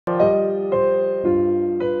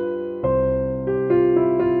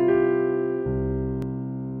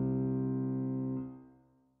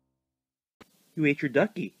You ate your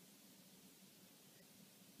ducky.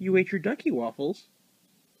 You ate your ducky, Waffles.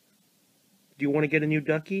 Do you want to get a new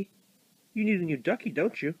ducky? You need a new ducky,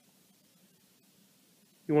 don't you?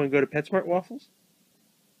 You want to go to PetSmart, Waffles?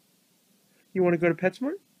 You want to go to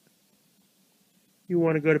PetSmart? You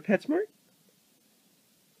want to go to PetSmart?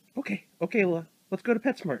 Okay, let's go to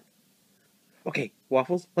PetSmart. Okay,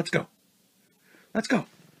 Waffles, let's go. Let's go.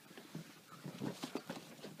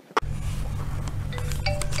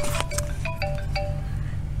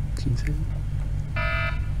 chính xác.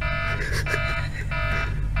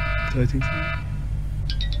 Chính xác.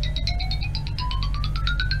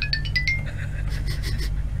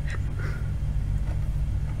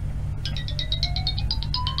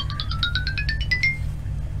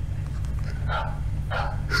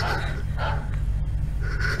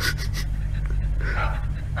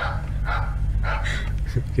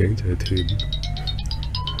 Gán chờ thuyền.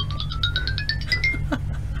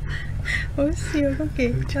 Hổ siêu có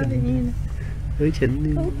kìa, cho tự nhiên Hỡi chỉnh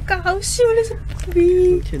đi. Hổ siêu lên sao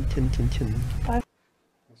bi. Chỉnh.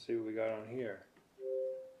 Let's see what we got on here.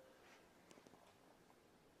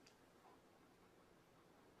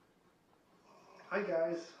 Hi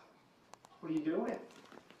guys, what are you doing?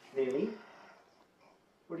 Nini,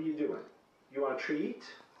 what are you doing? You want a treat?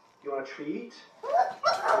 You want a treat?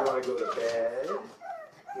 You want to go to bed?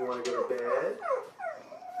 You want to go to bed?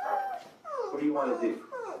 What do you want to do?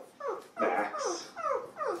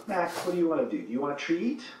 Max, what do you want to do? Do you want a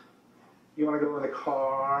treat? You want to go in the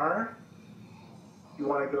car? You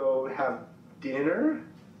want to go have dinner?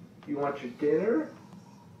 You want your dinner?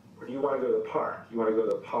 Or do you want to go to the park? You want to go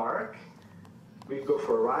to the park? We can go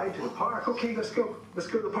for a ride to the park. Okay, let's go. Let's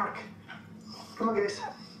go to the park. Come on, guys.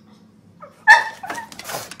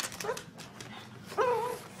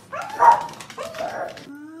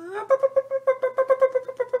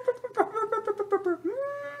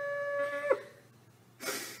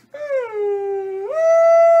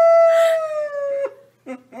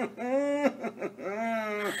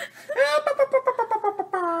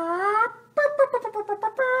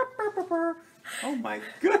 Oh my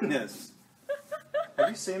goodness! Have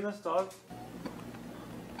you seen this dog?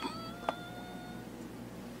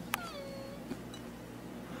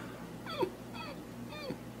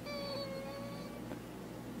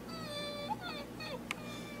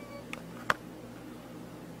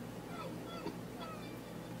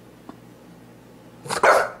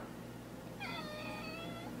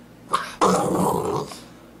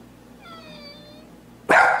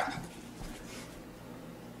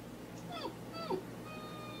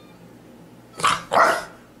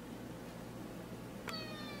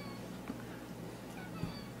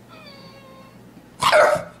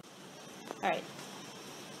 Alright.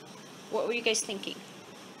 What were you guys thinking?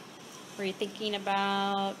 Were you thinking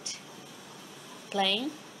about playing?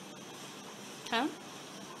 Huh?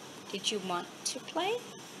 Did you want to play?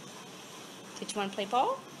 Did you want to play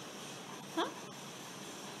ball? Huh?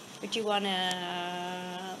 Would you want to...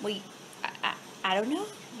 Well, I don't know.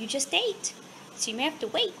 You just ate. So you may have to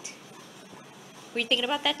wait. Were you thinking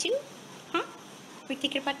about that too? Huh? Were you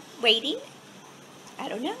thinking about waiting? I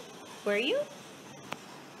don't know. Were you?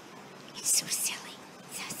 It's so silly.